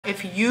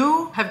if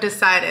you have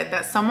decided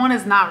that someone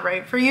is not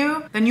right for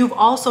you, then you've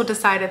also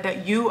decided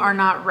that you are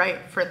not right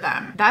for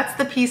them. That's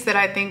the piece that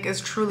I think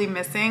is truly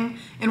missing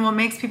and what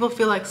makes people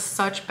feel like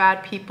such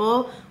bad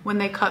people when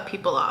they cut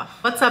people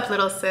off. What's up,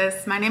 little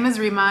sis? My name is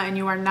Rima and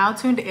you are now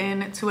tuned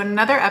in to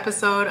another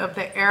episode of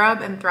the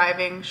Arab and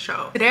Thriving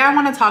Show. Today I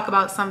want to talk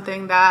about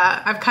something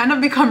that I've kind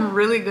of become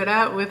really good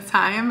at with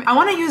time. I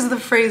want to use the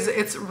phrase,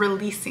 it's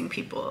releasing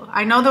people.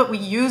 I know that we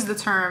use the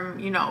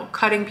term,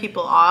 cutting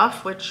people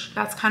off, which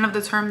that's kind of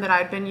the term that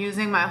I've been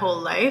using my whole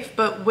life.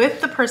 But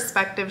with the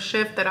perspective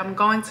shift that I'm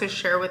going to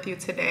share with you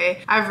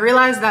today, I've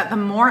realized that the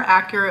more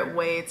accurate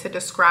way to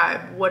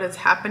describe what is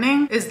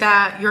happening is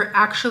that you're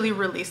actually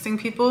releasing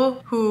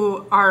people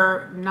who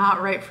are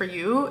not right for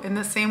you in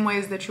the same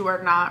ways that you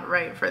are not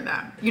right for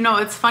them.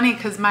 It's funny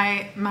because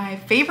my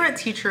favorite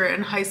teacher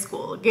in high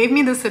school gave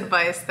me this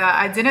advice that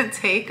I didn't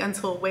take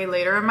until way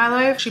later in my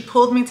life. She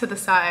pulled me to the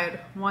side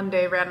one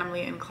day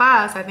randomly in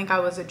class. I think I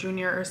was a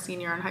junior or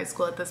senior in high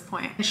school at this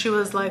point. And she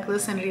was like,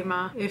 listen,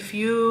 Rima, if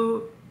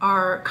you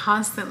are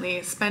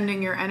constantly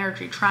spending your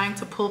energy trying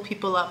to pull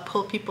people up,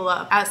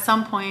 at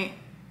some point,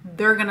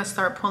 they're gonna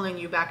start pulling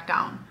you back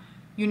down.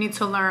 You need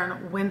to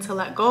learn when to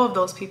let go of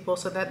those people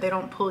so that they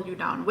don't pull you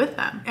down with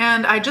them.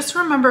 And I just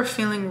remember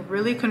feeling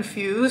really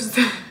confused.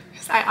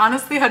 I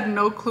honestly had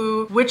no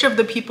clue which of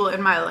the people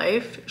in my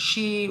life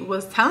she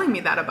was telling me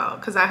that about,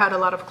 because I had a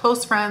lot of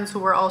close friends who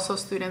were also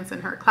students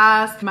in her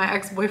class. My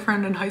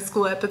ex-boyfriend in high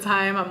school at the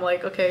time, I'm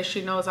like, okay,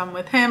 she knows I'm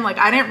with him. Like,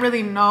 I didn't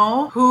really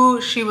know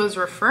who she was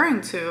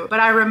referring to, but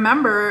I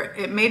remember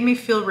it made me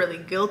feel really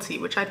guilty,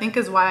 which I think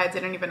is why I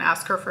didn't even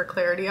ask her for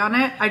clarity on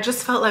it. I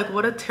just felt like,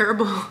 what a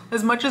terrible,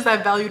 as much as I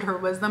valued her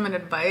wisdom and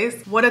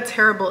advice, what a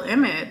terrible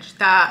image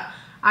that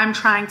I'm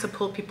trying to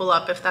pull people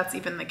up, if that's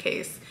even the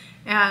case.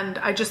 And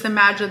I just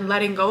imagined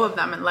letting go of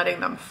them and letting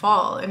them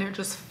fall. And it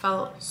just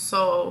felt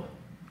so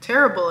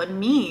terrible and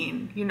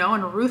mean,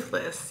 and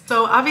ruthless.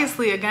 So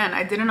obviously, again,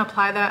 I didn't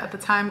apply that at the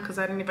time because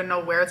I didn't even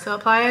know where to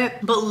apply it.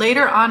 But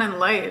later on in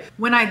life,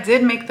 when I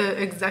did make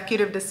the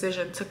executive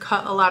decision to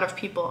cut a lot of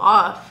people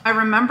off, I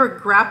remember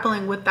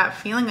grappling with that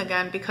feeling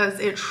again because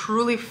it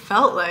truly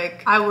felt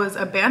like I was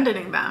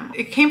abandoning them.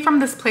 It came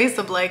from this place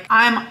of like,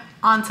 I'm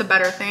on to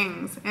better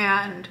things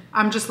and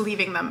I'm just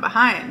leaving them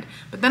behind.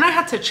 But then I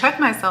had to check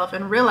myself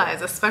and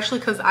realize, especially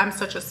because I'm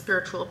such a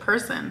spiritual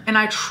person and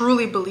I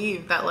truly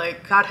believe that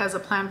like God has a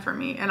plan for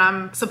me and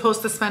I'm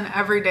supposed to spend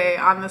every day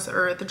on this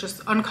earth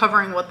just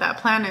uncovering what that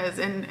plan is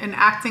and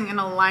acting in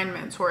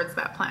alignment towards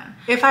that plan.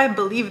 If I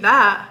believe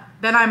that,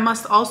 then I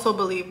must also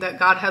believe that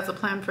God has a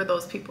plan for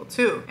those people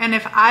too. And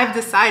if I've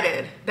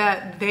decided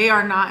that they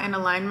are not in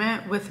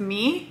alignment with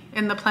me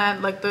in the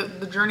plan, like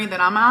the journey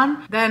that I'm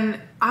on, then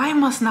I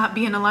must not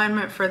be in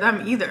alignment for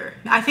them either.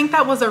 I think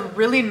that was a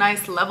really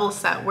nice level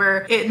set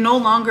where it no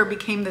longer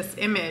became this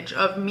image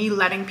of me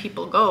letting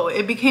people go.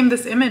 It became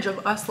this image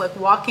of us like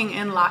walking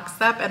in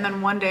lockstep and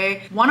then one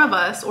day one of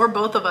us or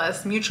both of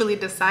us mutually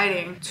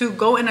deciding to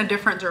go in a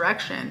different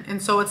direction.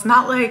 And so it's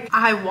not like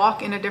I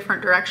walk in a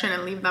different direction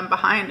and leave them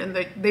behind and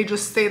they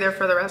just stay there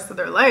for the rest of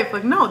their life.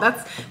 Like, no,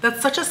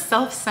 that's such a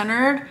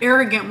self-centered,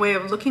 arrogant way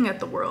of looking at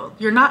the world.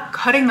 You're not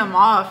cutting them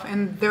off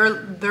and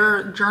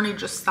their journey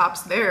just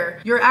stops there.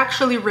 You're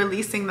actually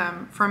releasing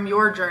them from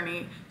your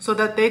journey so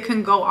that they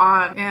can go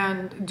on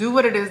and do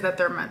what it is that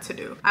they're meant to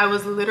do. I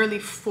was literally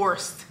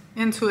forced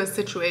into a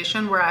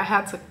situation where I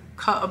had to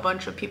cut a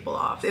bunch of people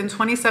off. In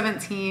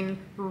 2017,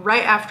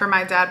 right after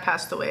my dad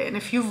passed away, and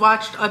if you've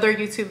watched other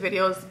YouTube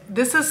videos,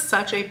 this is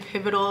such a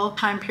pivotal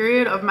time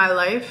period of my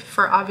life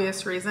for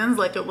obvious reasons.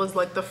 Like, it was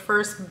like the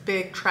first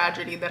big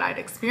tragedy that I'd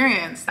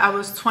experienced. I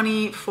was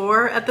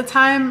 24 at the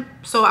time,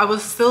 so I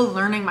was still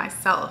learning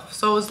myself.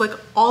 So it was like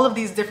all of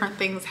these different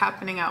things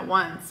happening at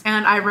once.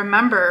 And I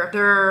remember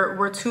there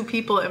were two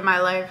people in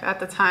my life at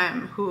the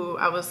time who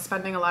I was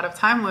spending a lot of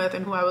time with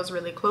and who I was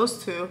really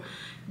close to,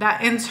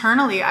 that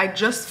internally I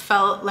just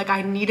felt like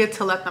I needed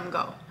to let them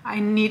go. I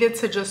needed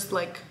to just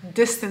like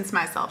distance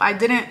myself. I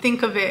didn't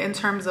think of it in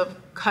terms of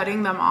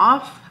cutting them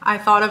off. I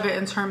thought of it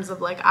in terms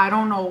of like, I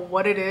don't know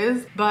what it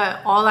is,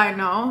 but all I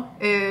know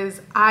is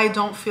I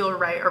don't feel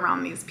right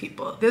around these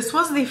people. This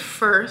was the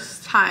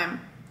first time,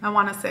 I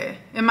want to say,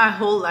 in my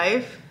whole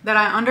life that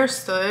I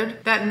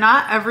understood that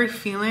not every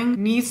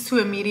feeling needs to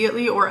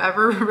immediately or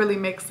ever really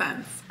make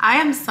sense. I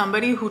am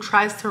somebody who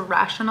tries to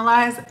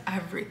rationalize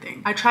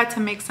everything. I try to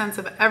make sense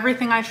of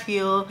everything I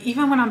feel.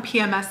 Even when I'm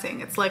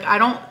PMSing, it's like I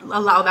don't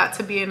allow that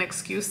to be an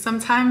excuse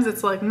sometimes.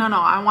 It's like, no,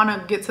 I want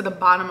to get to the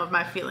bottom of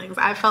my feelings.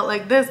 I felt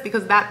like this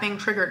because that thing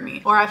triggered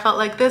me. Or I felt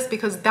like this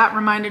because that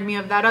reminded me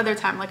of that other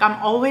time. Like,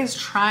 I'm always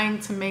trying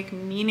to make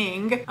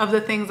meaning of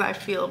the things I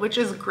feel, which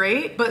is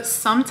great, but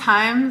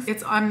sometimes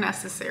it's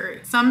unnecessary.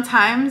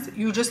 Sometimes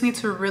you just need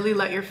to really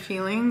let your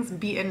feelings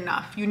be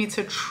enough. You need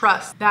to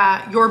trust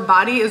that your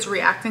body is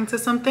reacting to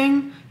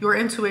something, your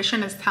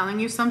intuition is telling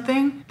you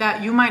something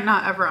that you might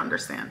not ever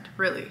understand,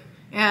 really.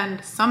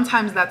 And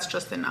sometimes that's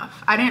just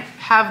enough. I didn't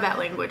have that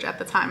language at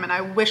the time, and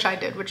I wish I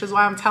did, which is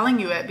why I'm telling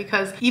you it,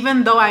 because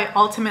even though I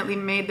ultimately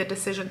made the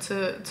decision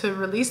to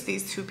release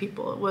these two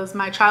people, it was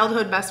my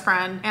childhood best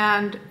friend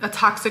and a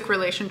toxic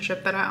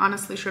relationship that I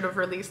honestly should have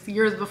released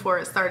years before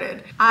it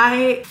started.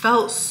 I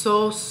felt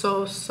so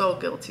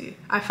guilty.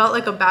 I felt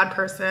like a bad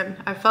person.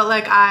 I felt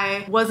like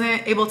I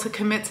wasn't able to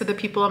commit to the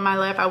people in my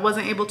life. I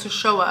wasn't able to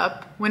show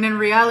up, when in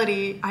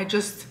reality, I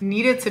just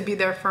needed to be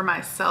there for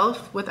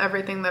myself with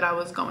everything that I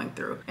was going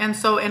through. And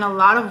so in a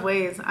lot of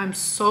ways, I'm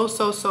so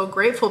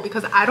grateful,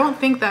 because I don't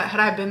think that had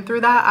I been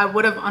through that, I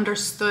would have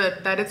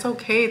understood that it's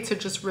okay to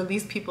just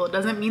release people. It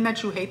doesn't mean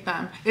that you hate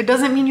them. It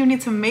doesn't mean you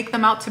need to make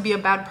them out to be a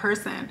bad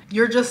person.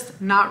 You're just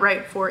not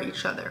right for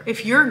each other.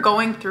 If you're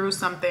going through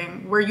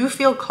something where you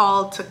feel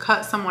called to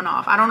cut someone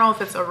off, I don't know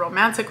if it's a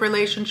romantic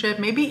relationship,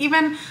 maybe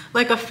even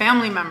like a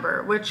family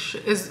member, which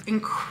is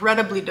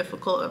incredibly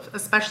difficult,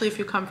 especially if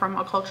you come from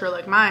a culture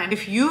like mine.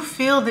 If you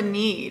feel the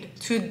need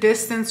to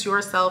distance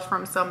yourself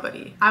from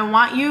somebody, I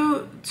want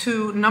you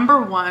to,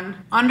 number one,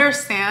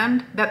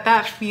 understand that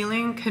that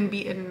feeling can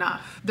be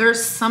enough.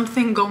 There's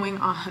something going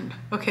on,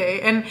 okay?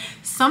 And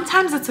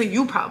sometimes it's a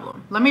you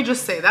problem. Let me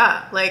just say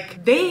that.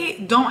 Like, they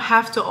don't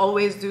have to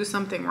always do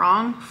something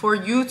wrong for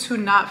you to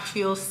not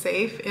feel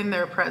safe in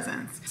their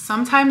presence.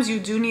 Sometimes you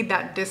do need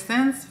that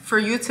distance for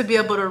you to be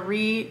able to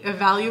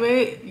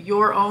reevaluate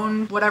your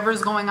own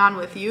whatever's going on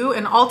with you,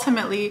 and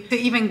ultimately to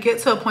even get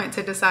to a point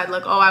to decide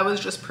like, oh, I was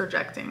just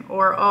projecting,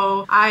 or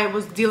oh, I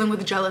was dealing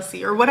with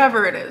jealousy, or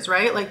whatever it is,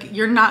 right? Like,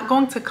 you're not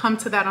going to come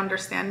to that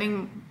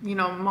understanding, you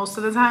know, most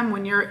of the time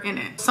when you're in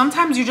it.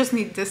 Sometimes you just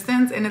need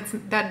distance, and it's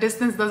that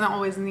distance doesn't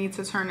always need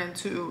to turn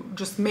into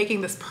just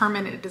making this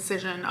permanent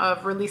decision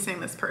of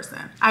releasing this person.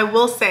 I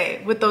will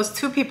say, with those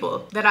two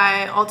people that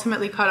I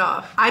ultimately cut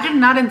off, I did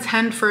not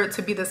intend for it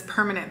to be this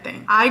permanent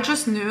thing. I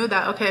just knew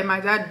that, okay, my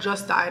dad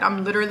just died.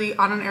 I'm literally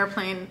on an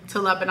airplane to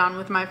Lebanon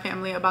with my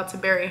family about to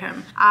bury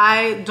him.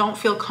 I don't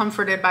feel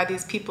comforted by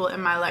these people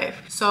in my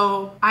life.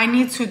 So I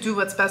need to do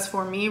what's best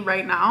for me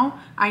right now.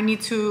 I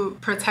need to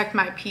protect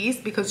my peace,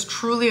 because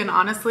truly and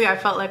honestly, I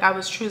felt like I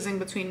was choosing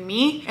between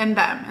me and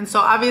them. And so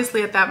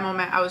obviously at that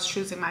moment, I was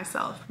choosing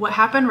myself. What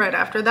happened right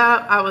after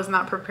that, I was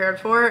not prepared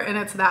for, and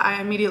it's that I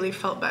immediately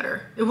felt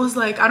better. It was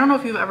like, I don't know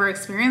if you've ever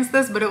experienced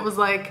this, but it was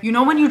like, you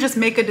know, when you just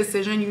make a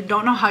decision, you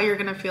don't know how you're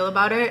gonna feel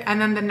about it,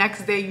 and then the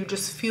next day you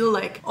just feel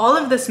like all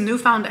of this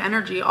newfound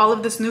energy, all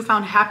of this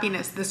newfound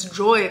happiness, this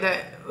joy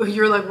that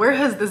you're like, where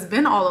has this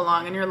been all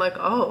along? And you're like,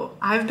 oh,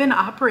 I've been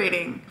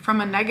operating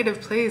from a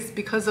negative place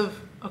because of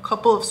a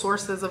couple of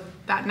sources of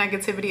that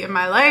negativity in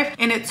my life,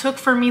 and it took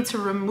for me to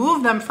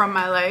remove them from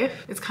my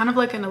life. It's kind of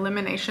like an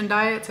elimination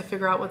diet to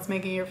figure out what's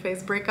making your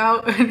face break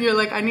out. And you're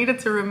like, I needed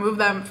to remove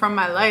them from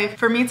my life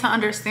for me to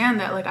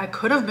understand that like I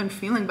could have been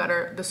feeling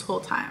better this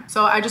whole time.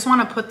 So I just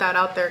want to put that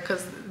out there,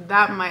 because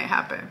that might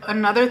happen.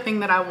 Another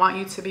thing that I want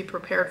you to be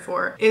prepared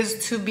for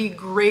is to be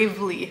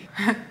gravely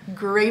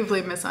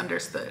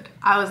misunderstood.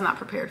 I was not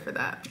prepared for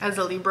that. As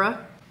a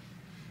Libra,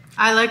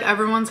 I like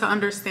everyone to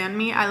understand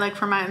me. I like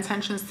for my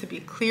intentions to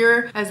be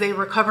clear. As a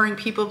recovering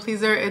people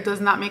pleaser, it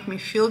does not make me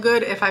feel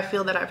good if I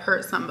feel that I've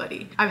hurt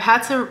somebody. I've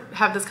had to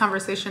have this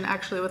conversation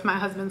actually with my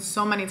husband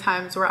so many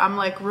times, where I'm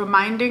like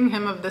reminding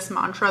him of this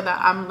mantra that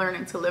I'm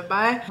learning to live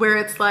by, where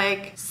it's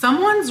like,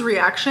 someone's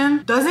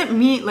reaction doesn't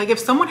mean, like if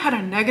someone had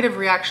a negative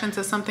reaction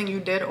to something you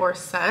did or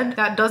said,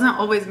 that doesn't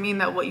always mean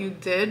that what you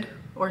did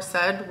or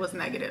said was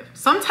negative.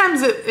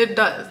 Sometimes it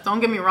does, don't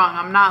get me wrong.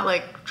 I'm not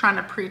like trying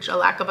to preach a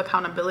lack of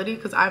accountability,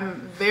 because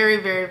I'm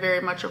very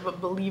much of a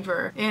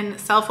believer in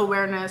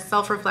self-awareness,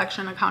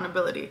 self-reflection,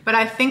 accountability. But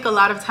I think a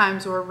lot of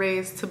times we're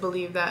raised to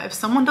believe that if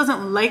someone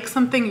doesn't like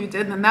something you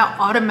did, then that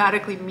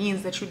automatically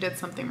means that you did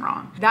something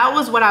wrong. That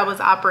was what I was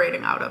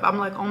operating out of. I'm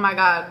like, oh my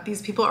God,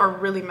 these people are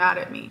really mad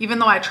at me. Even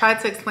though I tried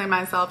to explain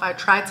myself, I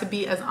tried to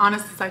be as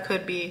honest as I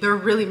could be, they're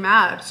really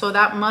mad. So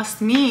that must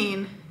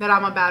mean that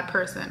I'm a bad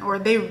person, or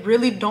they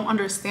really don't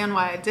understand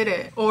why I did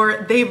it,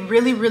 or they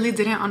really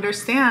didn't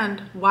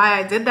understand why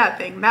I did that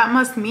thing. That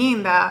must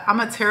mean that I'm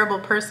a terrible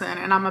person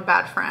and I'm a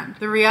bad friend.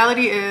 The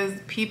reality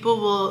is, people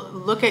will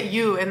look at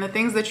you and the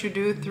things that you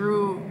do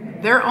through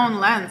their own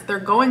lens. They're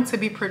going to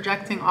be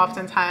projecting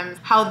oftentimes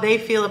how they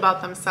feel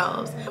about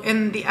themselves.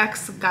 In the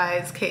ex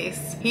guy's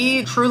case,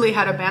 he truly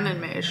had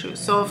abandonment issues.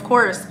 So of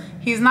course,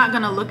 he's not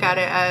gonna look at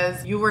it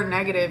as you were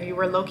negative, you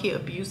were low-key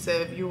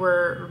abusive, you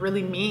were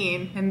really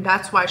mean, and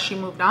that's why she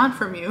moved on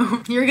from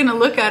you. You're gonna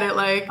look at it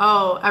like,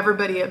 oh,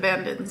 everybody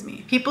abandons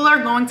me. People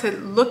are going to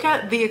look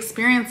at the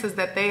experiences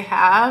that they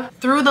have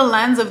through the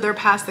lens of their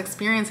past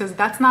experiences.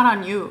 That's not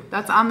on you,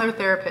 that's on their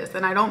therapist.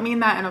 And I don't mean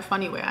that in a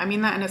funny way, I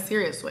mean that in a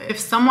serious way. If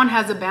someone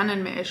has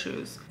abandonment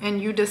issues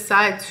and you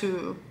decide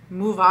to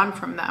move on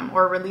from them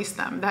or release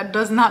them, that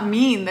does not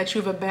mean that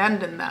you've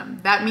abandoned them.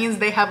 That means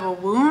they have a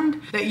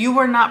wound that you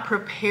were not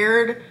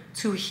prepared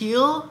to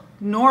heal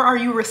nor are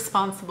you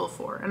responsible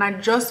for. And I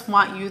just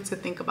want you to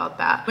think about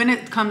that when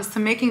it comes to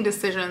making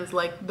decisions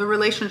like the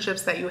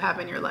relationships that you have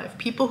in your life.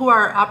 People who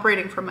are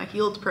operating from a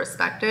healed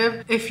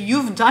perspective, if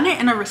you've done it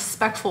in a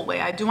respectful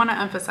way, I do want to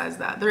emphasize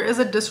that there is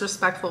a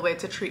disrespectful way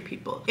to treat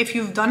people. If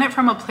you've done it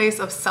from a place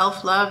of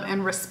self-love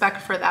and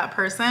respect for that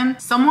person,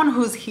 someone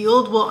who's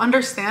healed will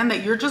understand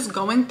that you're just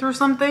going through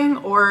something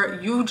or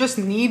you just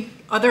need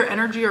other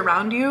energy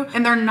around you,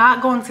 and they're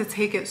not going to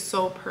take it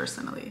so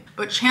personally.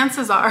 But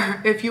chances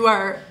are, if you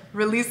are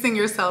releasing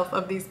yourself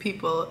of these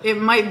people, it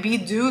might be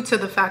due to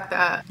the fact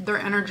that their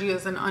energy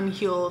is an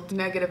unhealed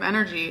negative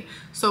energy.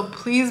 So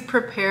please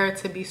prepare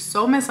to be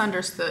so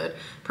misunderstood.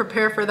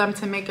 Prepare for them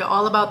to make it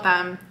all about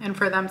them and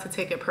for them to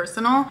take it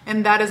personal,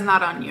 and that is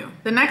not on you.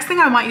 The next thing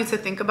I want you to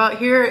think about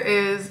here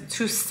is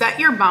to set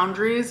your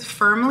boundaries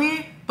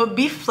firmly, but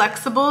be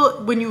flexible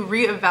when you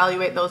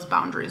reevaluate those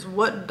boundaries.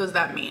 What does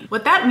that mean?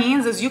 What that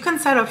means is you can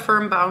set a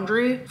firm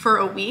boundary for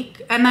a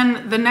week, and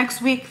then the next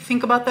week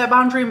think about that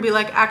boundary and be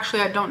like,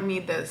 actually, I don't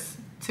need this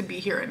to be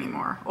here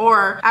anymore.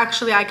 Or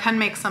actually, I can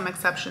make some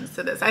exceptions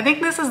to this. I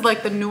think this is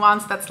like the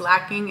nuance that's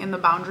lacking in the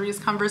boundaries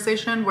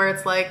conversation, where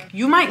it's like,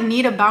 you might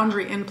need a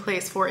boundary in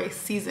place for a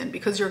season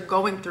because you're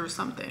going through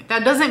something.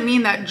 That doesn't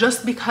mean that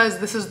just because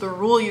this is the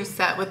rule you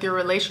set with your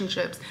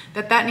relationships,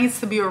 that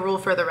needs to be a rule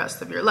for the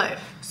rest of your life.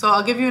 So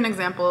I'll give you an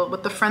example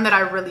with the friend that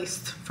I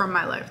released from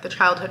my life, the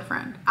childhood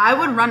friend. I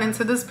would run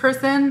into this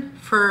person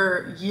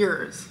for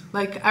years.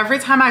 Like every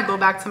time I go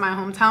back to my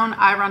hometown,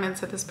 I run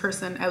into this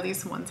person at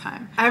least one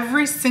time.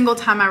 Every single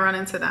time I run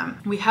into them,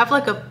 we have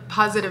like a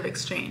positive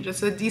exchange.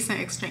 It's a decent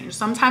exchange.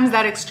 Sometimes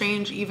that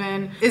exchange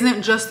even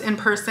isn't just in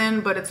person,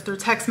 but it's through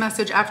text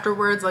message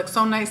afterwards, like,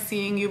 so nice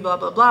seeing you, blah,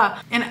 blah,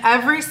 blah. And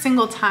every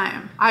single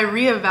time I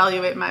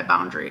reevaluate my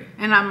boundary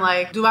and I'm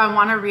like, do I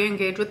want to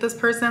re-engage with this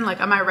person?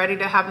 Like, am I ready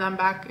to have them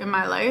back in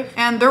my life?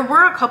 And there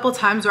were a couple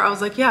times where I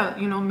was like, yeah,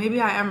 you know, maybe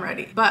I am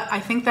ready. But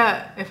I think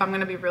that if I'm going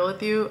to be real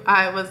with you,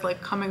 I was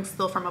like coming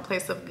still from a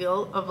place of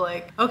guilt of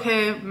like,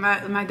 okay,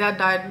 my dad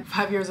died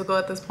 5 years ago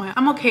at this point.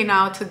 I'm okay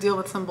now to deal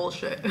with some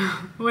bullshit.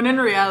 When in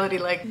reality,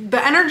 like,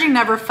 the energy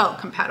never felt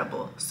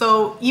compatible.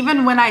 So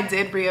even when I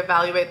did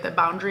reevaluate the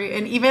boundary,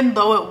 and even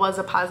though it was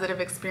a positive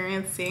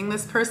experience seeing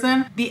this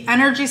person, the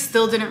energy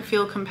still didn't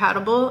feel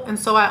compatible. And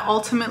so I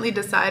ultimately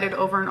decided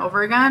over and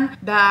over again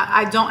that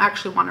I don't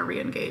actually want to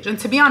re-engage. And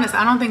to be honest,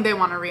 I don't think they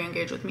want to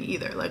re-engage with me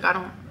either. Like,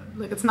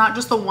 it's not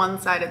just a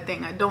one-sided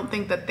thing. I don't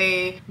think that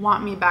they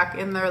want me back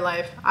in their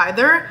life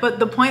either. But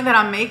the point that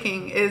I'm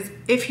making is,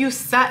 if you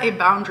set a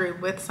boundary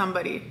with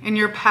somebody and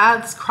your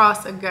paths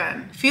cross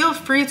again, feel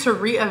free to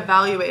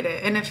reevaluate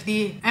it. And if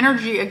the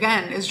energy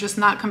again is just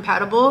not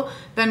compatible,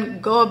 then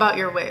go about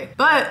your way.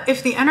 But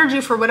if the energy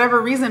for whatever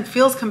reason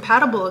feels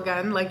compatible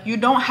again, like, you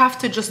don't have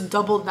to just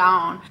double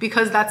down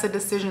because that's a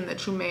decision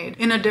that you made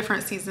in a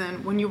different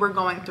season when you were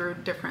going through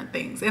different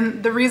things.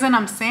 And the reason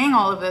I'm saying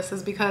all of this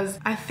is because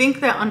I think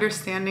that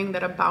understanding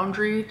that a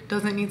boundary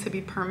doesn't need to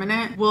be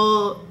permanent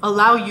will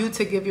allow you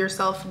to give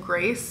yourself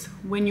grace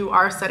when you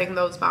are setting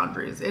those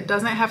boundaries. It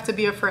doesn't have to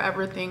be a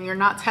forever thing. You're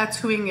not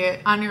tattooing it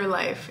on your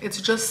life.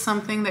 It's just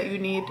something that you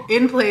need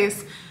in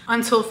place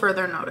until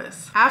further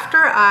notice. After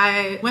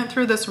I went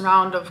through this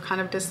round of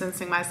kind of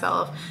distancing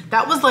myself,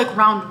 that was like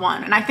round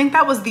one. And I think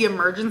that was the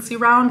emergency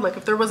round. Like,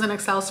 if there was an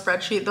Excel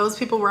spreadsheet, those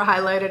people were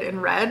highlighted in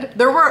red.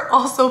 There were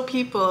also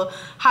people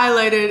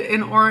highlighted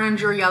in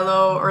orange or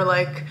yellow, or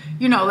like,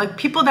 you know, like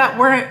people that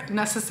weren't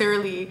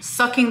necessarily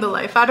sucking the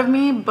life out of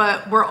me,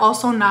 but were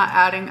also not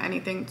adding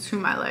anything to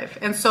my life.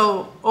 And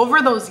so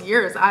over those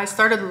years, I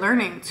started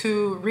learning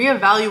to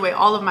reevaluate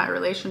all of my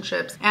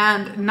relationships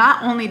and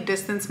not only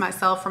distance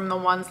myself from the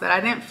ones that I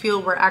didn't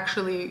feel were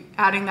actually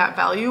adding that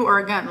value, or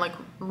again, like,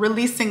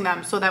 releasing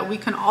them so that we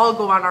can all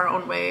go on our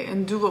own way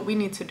and do what we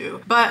need to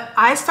do. But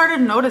I started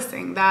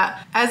noticing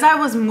that as I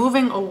was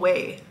moving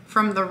away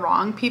from the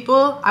wrong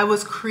people, I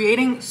was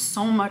creating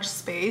so much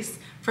space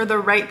for the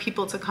right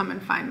people to come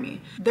and find me.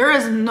 There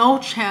is no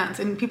chance,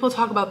 and people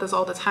talk about this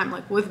all the time,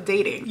 like with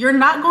dating, you're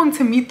not going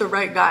to meet the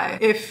right guy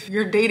if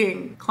you're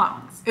dating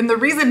clowns. And the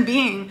reason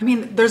being, I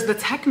mean, there's the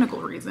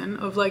technical reason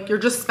of like, you're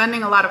just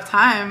spending a lot of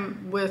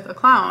time with a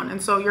clown.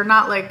 And so you're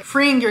not like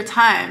freeing your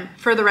time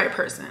for the right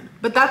person.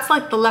 But that's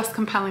like the less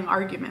compelling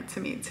argument to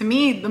me. To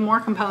me, the more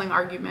compelling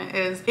argument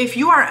is, if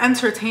you are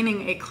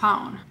entertaining a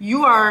clown,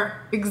 you are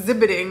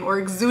exhibiting or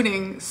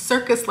exuding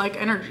circus-like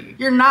energy.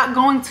 You're not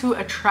going to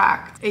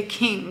attract a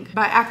king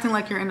by acting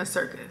like you're in a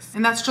circus.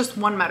 And that's just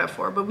one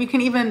metaphor, but we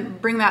can even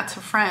bring that to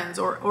friends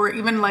or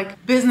even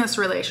like business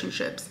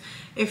relationships.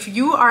 If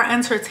you are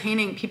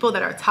entertaining people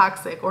that are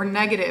toxic or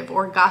negative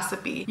or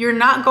gossipy, you're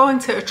not going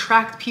to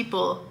attract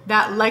people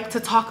that like to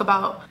talk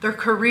about their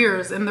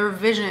careers and their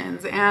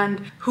visions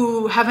and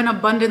who have an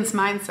abundance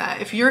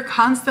mindset. If you're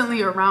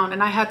constantly around,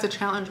 and I had to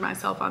challenge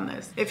myself on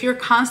this, if you're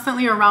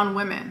constantly around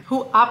women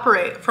who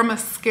operate from a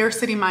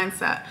scarcity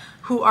mindset,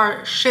 who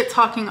are shit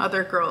talking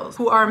other girls,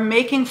 who are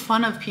making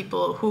fun of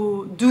people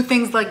who do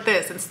things like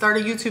this and start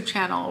a YouTube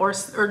channel or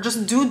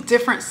just do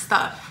different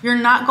stuff, you're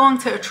not going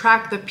to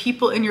attract the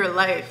people in your life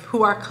life who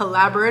are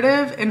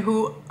collaborative and who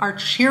are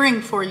cheering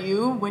for you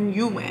when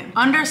you win.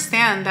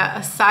 Understand that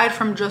aside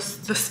from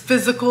just this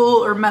physical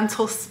or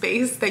mental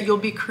space that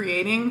you'll be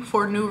creating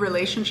for new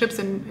relationships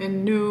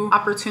and new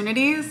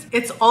opportunities,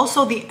 it's also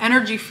the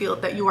energy field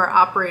that you are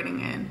operating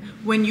in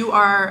when you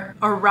are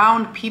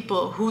around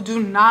people who do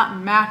not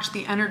match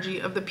the energy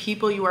of the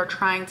people you are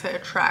trying to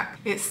attract.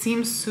 It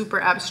seems super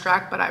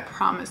abstract, but I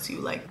promise you,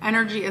 like,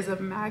 energy is a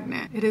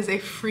magnet. It is a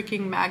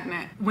freaking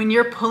magnet. When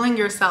you're pulling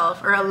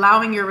yourself or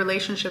allowing your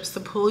relationships to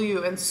pull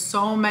you in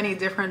so many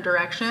different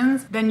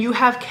directions, then you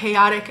have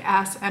chaotic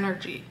ass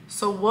energy.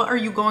 So what are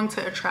you going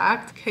to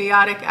attract?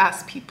 Chaotic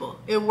ass people.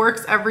 It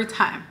works every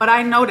time. But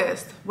I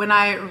noticed when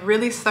I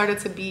really started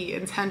to be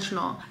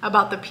intentional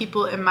about the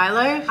people in my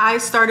life, I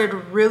started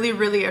really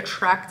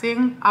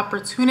attracting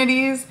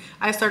opportunities.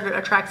 I started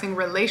attracting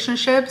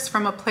relationships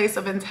from a place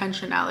of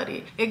intentionality.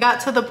 It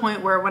got to the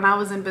point where when I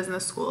was in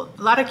business school,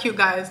 a lot of cute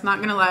guys, not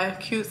gonna lie,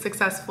 cute,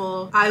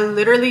 successful. I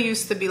literally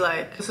used to be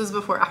like, this was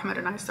before Ahmed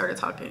and I started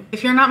talking,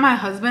 if you're not my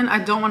husband, I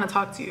don't want to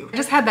talk to you. I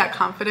just had that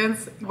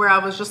confidence where I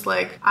was just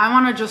like, I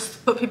want to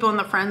just put people in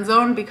the friend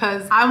zone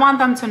because I want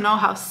them to know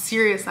how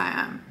serious I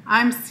am.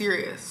 I'm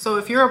serious. So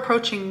if you're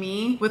approaching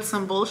me with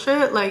some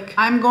bullshit, like,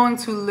 I'm going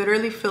to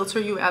literally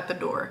filter you at the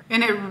door.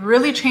 And it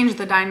really changed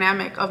the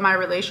dynamic of my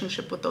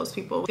relationship with those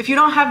people. If you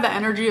don't have the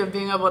energy of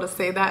being able to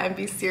say that and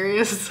be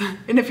serious,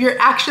 and if your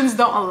actions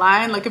don't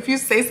align, like if you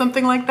say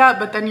something like that,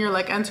 but then you're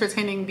like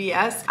entertaining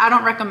BS, I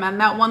don't recommend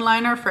that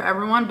one-liner for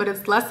everyone, but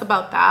it's less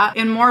about that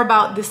and more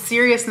about the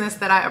seriousness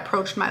that I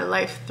approached my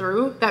life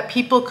through that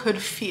people could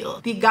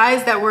feel. The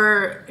guys that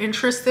were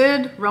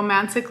interested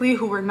romantically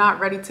who were not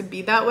ready to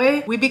be that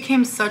way, we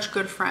became such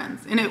good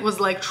friends, and it was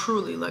like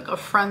truly like a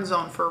friend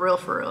zone for real.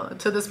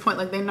 To this point,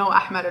 like, they know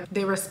Ahmed and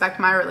they respect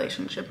my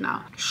relationship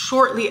now.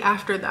 Shortly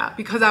after that,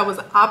 because I was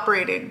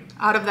operating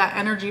out of that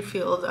energy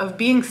field of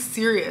being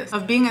serious,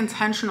 of being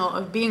intentional,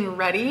 of being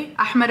ready,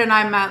 Ahmed and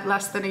I met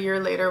less than a year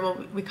later.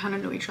 Well, we kind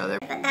of knew each other,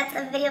 but that's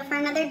a video for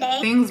another day.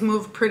 Things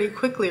moved pretty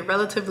quickly,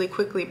 relatively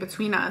quickly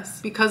between us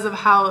because of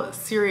how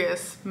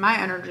serious my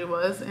energy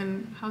was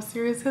and how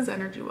serious his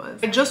energy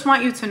was. I just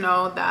want you to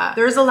know that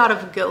there's a lot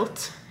of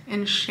guilt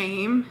and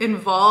shame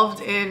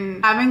involved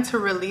in having to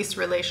release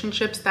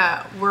relationships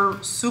that were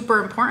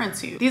super important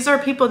to you. These are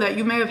people that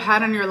you may have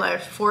had in your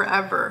life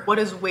forever. What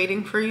is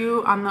waiting for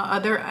you on the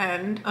other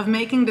end of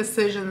making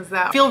decisions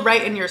that feel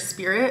right in your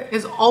spirit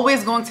is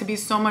always going to be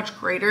so much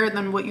greater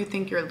than what you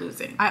think you're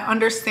losing. I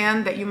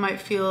understand that you might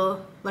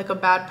feel like a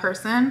bad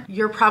person.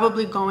 You're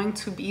probably going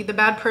to be the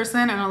bad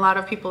person in a lot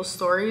of people's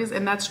stories,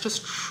 and that's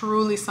just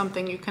truly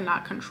something you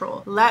cannot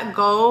control. Let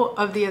go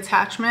of the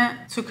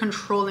attachment to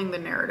controlling the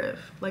narrative.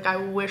 Like, I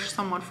wish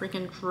someone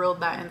freaking drilled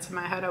that into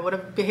my head. I would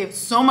have behaved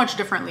so much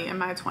differently in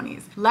my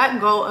 20s.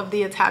 Let go of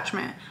the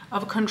attachment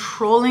of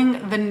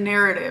controlling the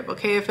narrative,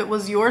 okay? If it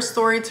was your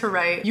story to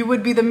write, you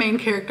would be the main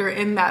character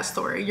in that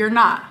story. You're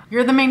not.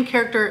 You're the main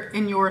character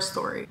in your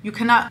story. You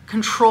cannot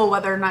control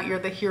whether or not you're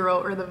the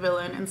hero or the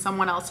villain in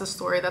someone else's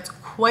story. That's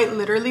quite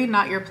literally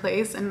not your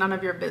place and none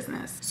of your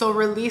business. So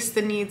release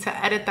the need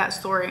to edit that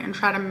story and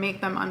try to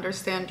make them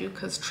understand you,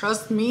 because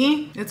trust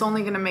me, it's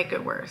only gonna make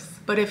it worse.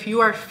 But if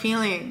you are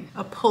feeling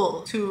a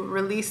pull to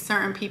release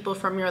certain people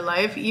from your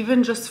life,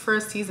 even just for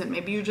a season,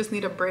 maybe you just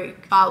need a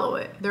break, follow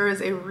it. There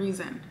is a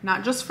reason,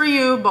 not just for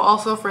you, but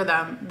also for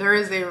them. There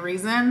is a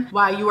reason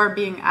why you are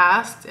being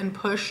asked and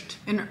pushed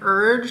and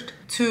urged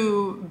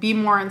to be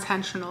more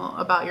intentional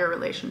about your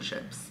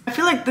relationships. I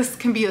feel like this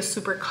can be a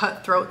super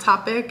cutthroat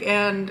topic,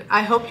 and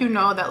I hope you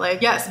know that,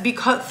 like, yes, be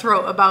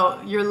cutthroat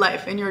about your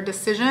life and your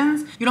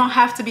decisions. You don't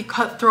have to be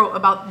cutthroat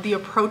about the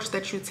approach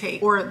that you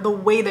take or the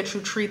way that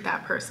you treat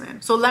that person.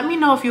 So let me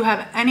know if you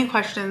have any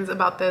questions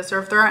about this or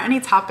if there are any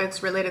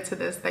topics related to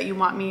this that you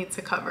want me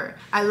to cover.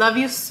 I love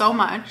you so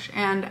much,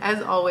 and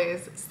as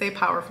always, stay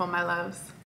powerful, my loves.